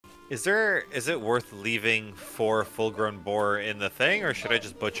Is it worth leaving 4 full-grown boar in the thing, or should I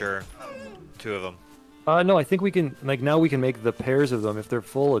just butcher 2 of them? No, I think we can, like, now we can make the pairs of them. If they're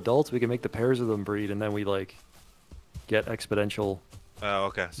full adults, we can make the pairs of them breed, and then we, like, get exponential. Oh,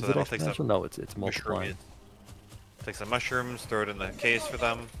 okay. So Is then it I'll take some. exponential? No, it's multiplying. Take some mushrooms, throw it in the case for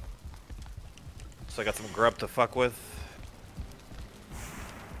them. So I got some grub to fuck with.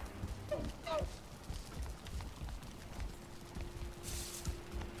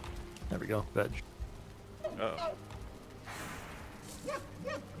 There we go, veg. Uh-oh.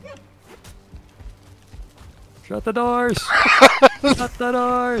 Shut the doors! Shut the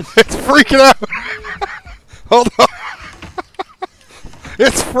doors! It's freaking out! Hold on!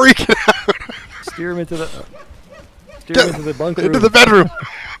 It's freaking out! Steer him into the... steer him into the bunker Into room. the bedroom!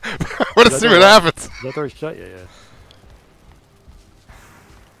 I want to see what happens! Is that door shut? Yeah, yeah.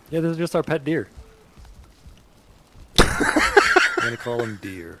 Yeah, this is just our pet deer. I'm gonna call him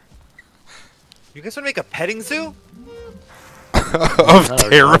Deer. You guys want to make a petting zoo? Of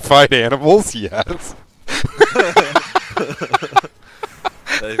terrified animals? Yes.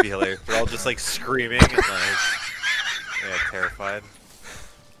 That'd be hilarious. They're all just like screaming and like, yeah, terrified.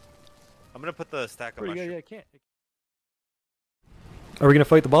 I'm gonna put the stack of Pretty good, mushrooms. yeah, I can't. Are we gonna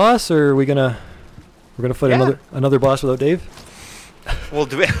fight the boss, or are we gonna... we're gonna fight another boss without Dave? Well,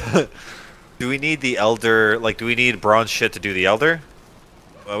 do we need the elder? Like, do we need bronze shit to do the elder?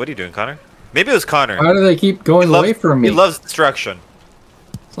 What are you doing, Connor? Maybe it was Connor. Why do they keep going away from me? He loves destruction.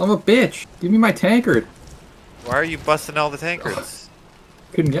 Son of a bitch! Give me my tankard. Why are you busting all the tankards?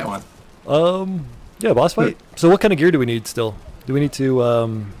 Couldn't get one. Yeah, boss fight. So what kind of gear do we need still? Do we need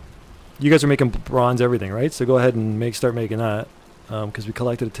to, you guys are making bronze everything, right? So go ahead and start making that, because we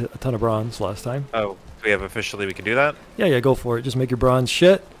collected a ton of bronze last time. Oh, do we have officially we can do that? Yeah, yeah, go for it. Just make your bronze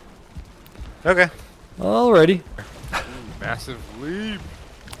shit. Okay. Alrighty. Massive leap!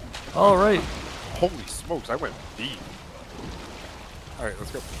 Alright. Holy smokes, I went deep. Alright,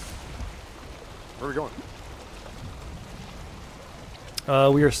 let's go. Where are we going?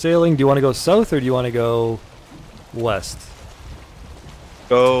 We are sailing. Do you want to go south, or do you want to go west?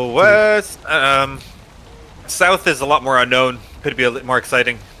 Go west. South is a lot more unknown. Could be a little more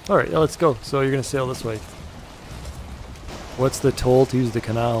exciting. Alright, yeah, let's go. So you're going to sail this way. What's the toll to use the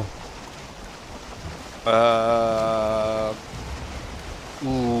canal?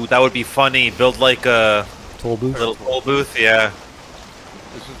 Ooh, that would be funny. Build like a Toll booth? little toll booth, yeah.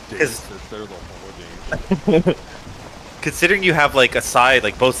 This is Dave's third whole game. Considering you have like a side,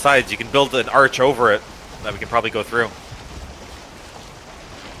 like both sides, you can build an arch over it that we can probably go through.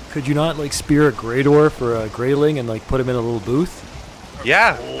 Could you not, like, spear a gray dwarf or a grayling and, like, put him in a little booth?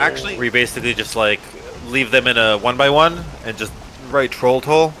 Yeah, actually, we basically just like leave them in a 1x1 and just write troll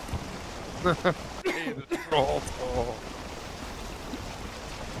toll. Troll toll.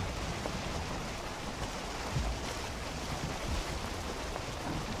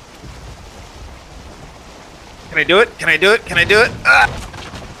 Can I do it? Can I do it? Can I do it? Ah!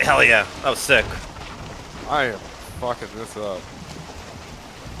 Hell yeah, that was sick. I am fucking this up.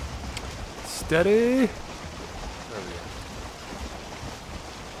 Steady. There we go.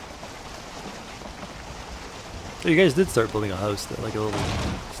 So you guys did start building a house, like a little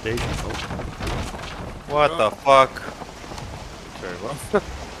station. Oh. What the fuck? Okay, well.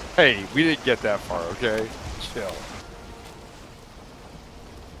 Hey, we didn't get that far, okay? Chill.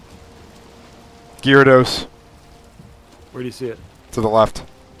 Gyarados. Where do you see it? To the left.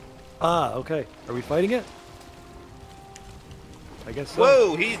 Ah, okay. Are we fighting it? I guess so.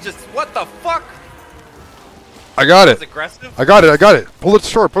 Whoa, he's just, what the fuck? I got That's it. aggressive? I got it. I got it. Pull it to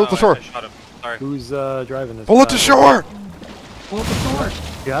shore. Pull it to shore. I shot him. Sorry. Who's driving this? Pull it to shore. Pull up the door.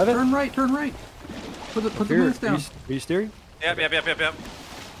 You have it? Turn right, turn right. Put the Here, moves down. Are you steering? Yep, yep, yep, yep, yep.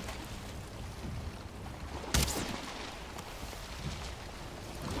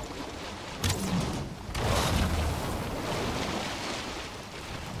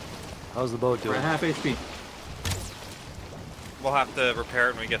 How's the boat We're doing? at half HP. We'll have to repair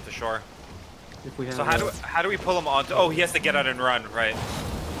it when we get to shore. If we have So how do we pull him onto? Oh, he has to get out and run, right?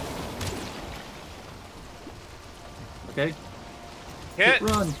 Okay. Hit.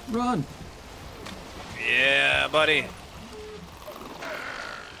 Run, run. Yeah, buddy.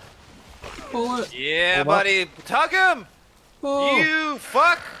 Pull it. Yeah, Hold up. buddy. Tug him. Oh. You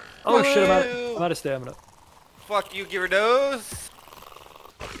fuck. Oh Fuck shit, you. I'm out of stamina. Fuck you, Gyarados.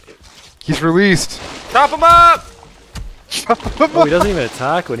 He's released. Chop him up. Oh, he doesn't even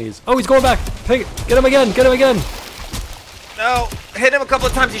attack when he's... Oh, he's going back! Pick it. Get him again! Get him again! No, hit him a couple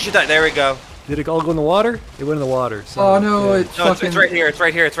of times. He should die. There we go. Did it all go in the water? It went in the water. So Oh no, yeah. it's No, fucking... it's right here. It's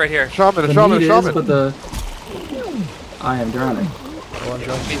right here. It's right here. Shaman, The shaman, meat shaman. is, but the... I am drowning. Oh, I'm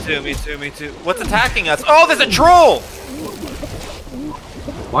jumping. Me too, me too, me too. What's attacking us? Oh, there's a troll!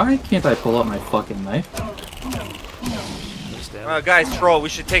 Why can't I pull out my fucking knife? Guys, troll. We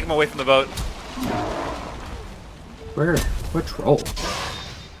should take him away from the boat. Where? What troll?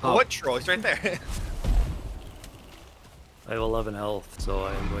 Oh. What troll? He's right there. I have 11 health, so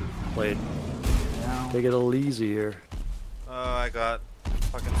I'm going to play it. Now. Take it a little easy here. Oh, I got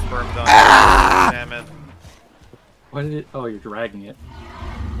fucking sperm done. Damn it. What did it? Oh, you're dragging it.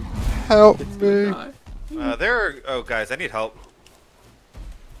 Help It's gonna me. die. Oh, guys, I need help.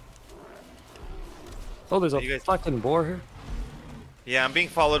 Oh, there's a You guys- fucking boar here. Yeah, I'm being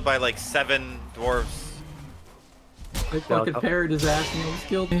followed by like 7 dwarves. I fucking I'll- parried his ass and almost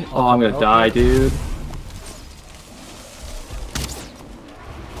killed me. Oh, I'm gonna die, dude.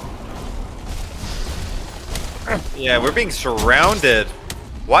 Yeah, we're being surrounded.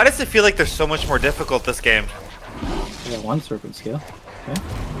 Why does it feel like they're so much more difficult this game? I got 1 serpent scale. Okay.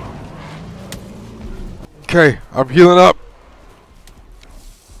 Okay, I'm healing up.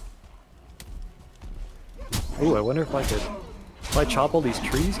 Ooh, I wonder if I could. If I chop all these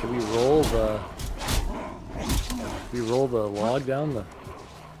trees, can we roll the? Can we roll the log down the?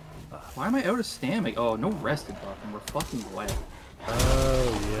 Why am I out of stamina? Oh, no rested buff, and we're fucking wet.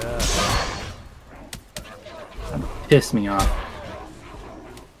 Oh yeah. Piss me off.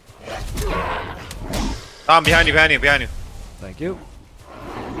 Tom, behind you, behind you, behind you. Thank you.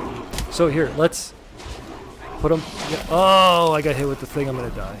 So here, let's put him. Yeah. Oh, I got hit with the thing. I'm gonna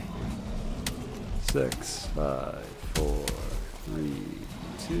die. 6, 5, 4, 3,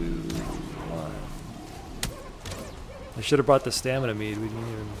 2, 1. I should have brought the stamina mead. We didn't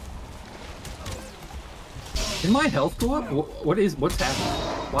even. Did my health go up? What's happening?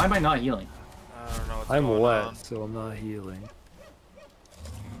 Why am I not healing? I don't know what's I'm going wet, on. so I'm not healing.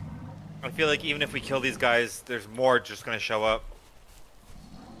 I feel like even if we kill these guys, there's more just gonna show up.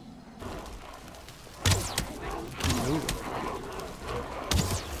 Ooh.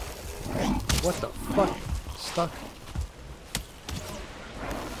 What the fuck? Stuck.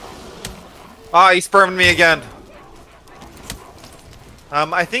 Ah, he spermed me again.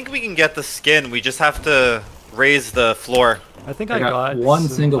 I think we can get the skin. We just have to raise the floor. I think I got some- one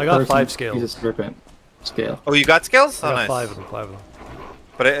single I got person. 5 He's a scales. serpent scale. Oh, you got scales? I Oh, got nice. 5 of them. 5 of them.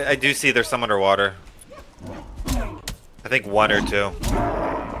 But I do see there's some underwater. I think 1 or 2.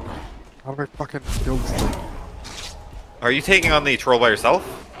 How do I fucking kill this thing? Are you taking on the troll by yourself?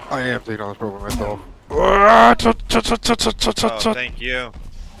 I am taking on this problem myself. Oh, thank you.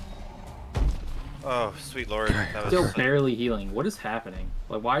 Oh, sweet lord. That Still was barely healing. What is happening?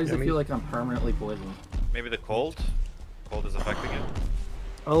 Like, why does Yeah, it me- feel like I'm permanently poisoned? maybe the cold? Cold is affecting it.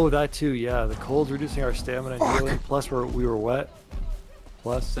 Oh, that too. Yeah, the cold's reducing our stamina and healing. Plus, we were wet.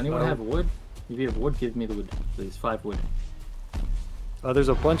 Plus, Does anyone have wood? If you have wood, give me the wood, please. 5 wood. There's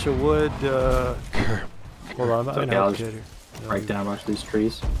a bunch of wood. Hold on, I'm okay, gonna I'll help just kid here. Break down a bunch of these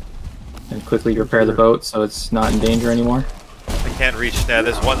trees. And quickly repair the boat so it's not in danger anymore. I can't reach. Yeah,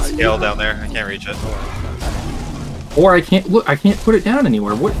 there's 1 scale down there. I can't reach it. Or I can't, look, I can't put it down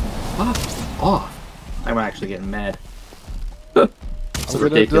anywhere. What? Fuck off. I'm actually getting mad. This is I'm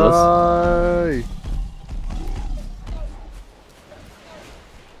gonna ridiculous. die.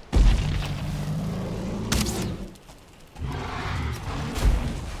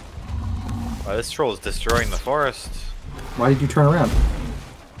 Wow, this troll is destroying the forest. Why did you turn around?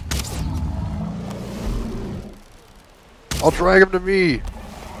 I'll drag him to me.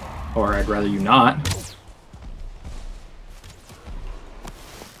 Or I'd rather you not.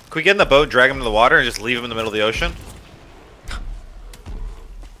 Can we get in the boat, drag him in the water, and just leave him in the middle of the ocean?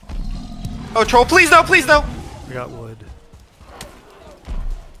 Oh, troll, please no, please no! I got wood.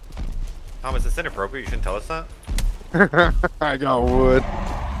 Thomas, it's inappropriate. You shouldn't tell us that. I got wood.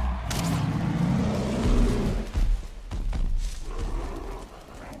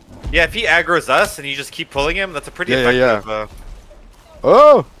 Yeah, if he aggroes us and you just keep pulling him, that's a pretty Yeah, effective. yeah.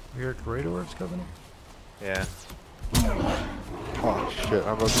 Oh! We hear great orbs coming. Yeah. Oh shit,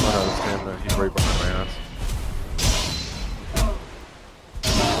 I'm not out of stamina. He's right behind my ass.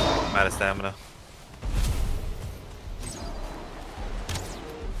 I'm out of stamina.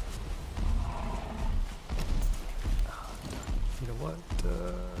 You know what?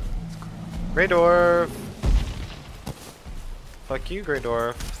 Grey Dwarf! Fuck you, Grey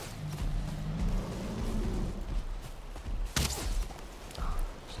Dwarf.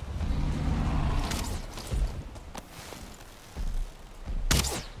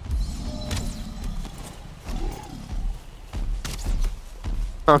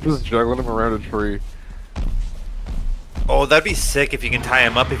 I'm just juggling him around a tree. Oh, that'd be sick if you can tie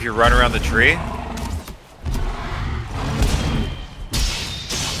him up if you run around the tree.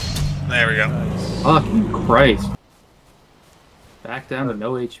 There we go. Nice. Fucking Christ. Back down to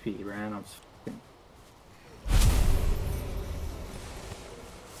no HP, man. I'm fucking...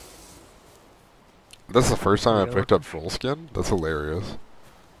 That's the first time I Yeah. picked up full skin? That's hilarious.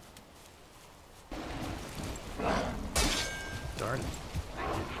 Darn it.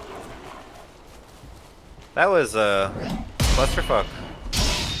 That was clusterfuck.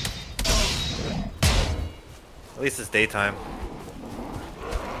 At least it's daytime.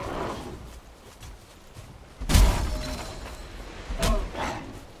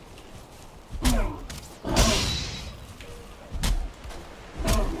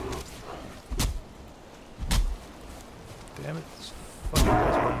 Damn it. This fucking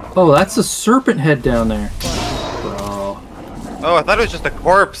guy's running. Oh, that's a serpent head down there. Bro. Oh, I thought it was just a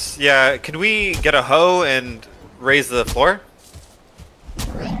corpse. Yeah, can we get a hoe and raise the floor?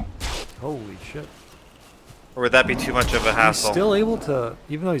 Holy shit. Or would that be too much of a He's hassle? still able to,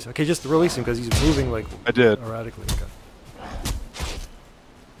 even though he's, okay, just release him because he's moving like I did. erratically. Okay.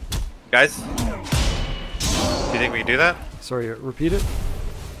 Guys? Do you think we can do that? Sorry, repeat it.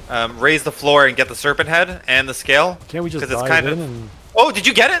 Raise the floor and get the serpent head and the scale? Can't we just 'Cause it's dive kind in of- and Oh, did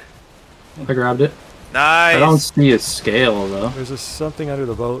you get it? I grabbed it. Nice. I don't see a scale, though. there's something under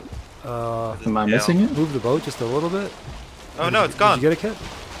the boat. Am I Yeah. missing it? Move the boat just a little bit. Oh no, it's Did gone. you get a kit?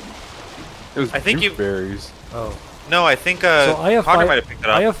 It was I think you- berries. Oh. No, I think So I have Connor might five. have picked it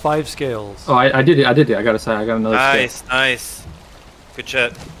up. I have 5 scales. Oh, I did it. I did it. I gotta say, I got another scale. Nice, nice. Good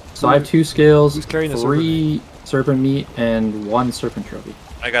shit. So I have 2 scales, Who's carrying the 3 serpent meat, and 1 serpent trophy.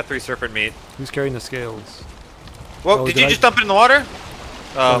 I got 3 serpent meat. Who's carrying the scales? Whoa, Oh, did did you I- just dump it in the water?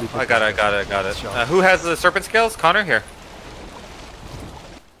 Oh, Somebody I put got it, that. I got it, I got it. Shot. Who has the serpent scales? Connor, here.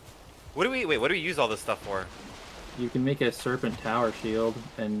 What do we use all this stuff for? You can make a serpent tower shield,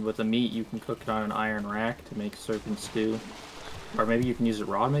 and with the meat, you can cook it on an iron rack to make serpent stew. Or maybe you can use it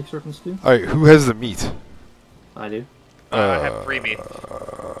raw to make serpent stew. Alright, who has the meat? I do. I have 3 meat.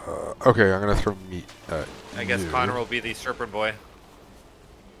 Okay, I'm gonna throw meat at I guess you. Connor will be the serpent boy.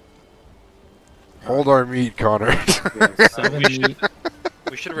 Hold our meat, Connor. We have 7 meat.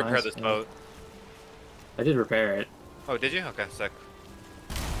 We should repair Nice, this yeah. boat. I did repair it. Oh, did you? Okay, sick.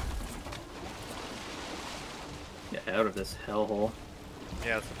 Get out of this hellhole.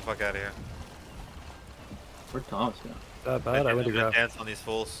 Yeah, let's get the fuck out of here. Where'd Thomas go? That bad. I went to I'm gonna grab. dance on these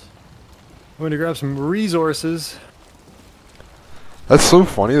fools. I went to grab some resources. That's so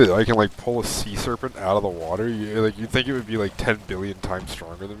funny that I can like pull a sea serpent out of the water. You'd think it would be like 10 billion times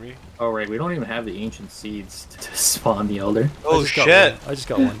stronger than me. Oh, right. We don't even have the ancient seeds to spawn the elder. Oh I just got shit! one. I just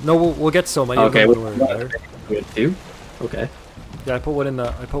got one. No, we'll get so many. Okay, of them when we're there. we have 2? Okay. Yeah, I put one in the.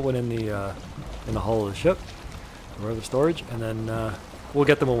 I put one in the hull of the ship, or the storage, and then we'll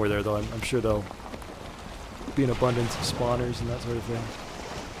get them when we're there. Though I'm sure there'll be an abundance of spawners and that sort of thing.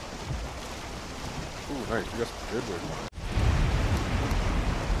 Ooh, nice. You got some good wood.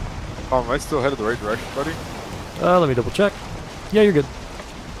 Am I still headed the right direction, buddy? Let me double check. Yeah, you're good.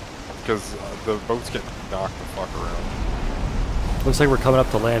 Because the boat's getting knocked the fuck around. Looks like we're coming up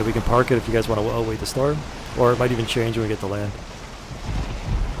to land. We can park it if you guys want to await the storm, or it might even change when we get to land.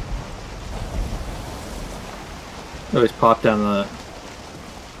 Always pop down the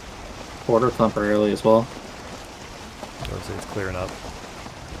quarter temporarily as well. Obviously, it's clearing up.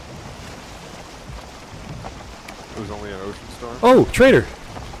 It was only an ocean storm. Oh, trader!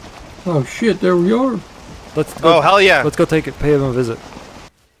 Oh shit, there we are. Let's go. Oh hell yeah! Let's go pay him a visit.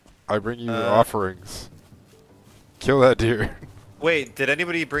 I bring you offerings. Kill that deer. Wait, did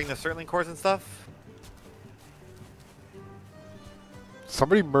anybody bring the circling cores and stuff?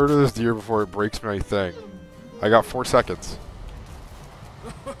 Somebody murder this deer before it breaks my thing. I got 4 seconds.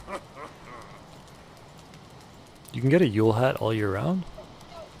 You can get a Yule hat all year round?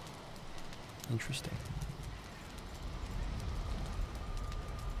 Interesting.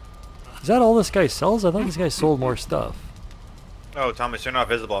 Is that all this guy sells? I thought this guy sold more stuff. Oh, Thomas, you're not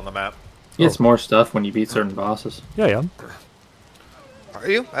visible on the map. It's more stuff when you beat certain bosses. Yeah, yeah. Are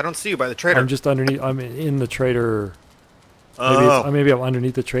you? I don't see you by the trader. I'm just underneath. I'm in the trader. Maybe, Oh. maybe I'm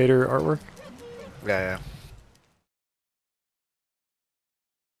underneath the trader artwork. Yeah, yeah.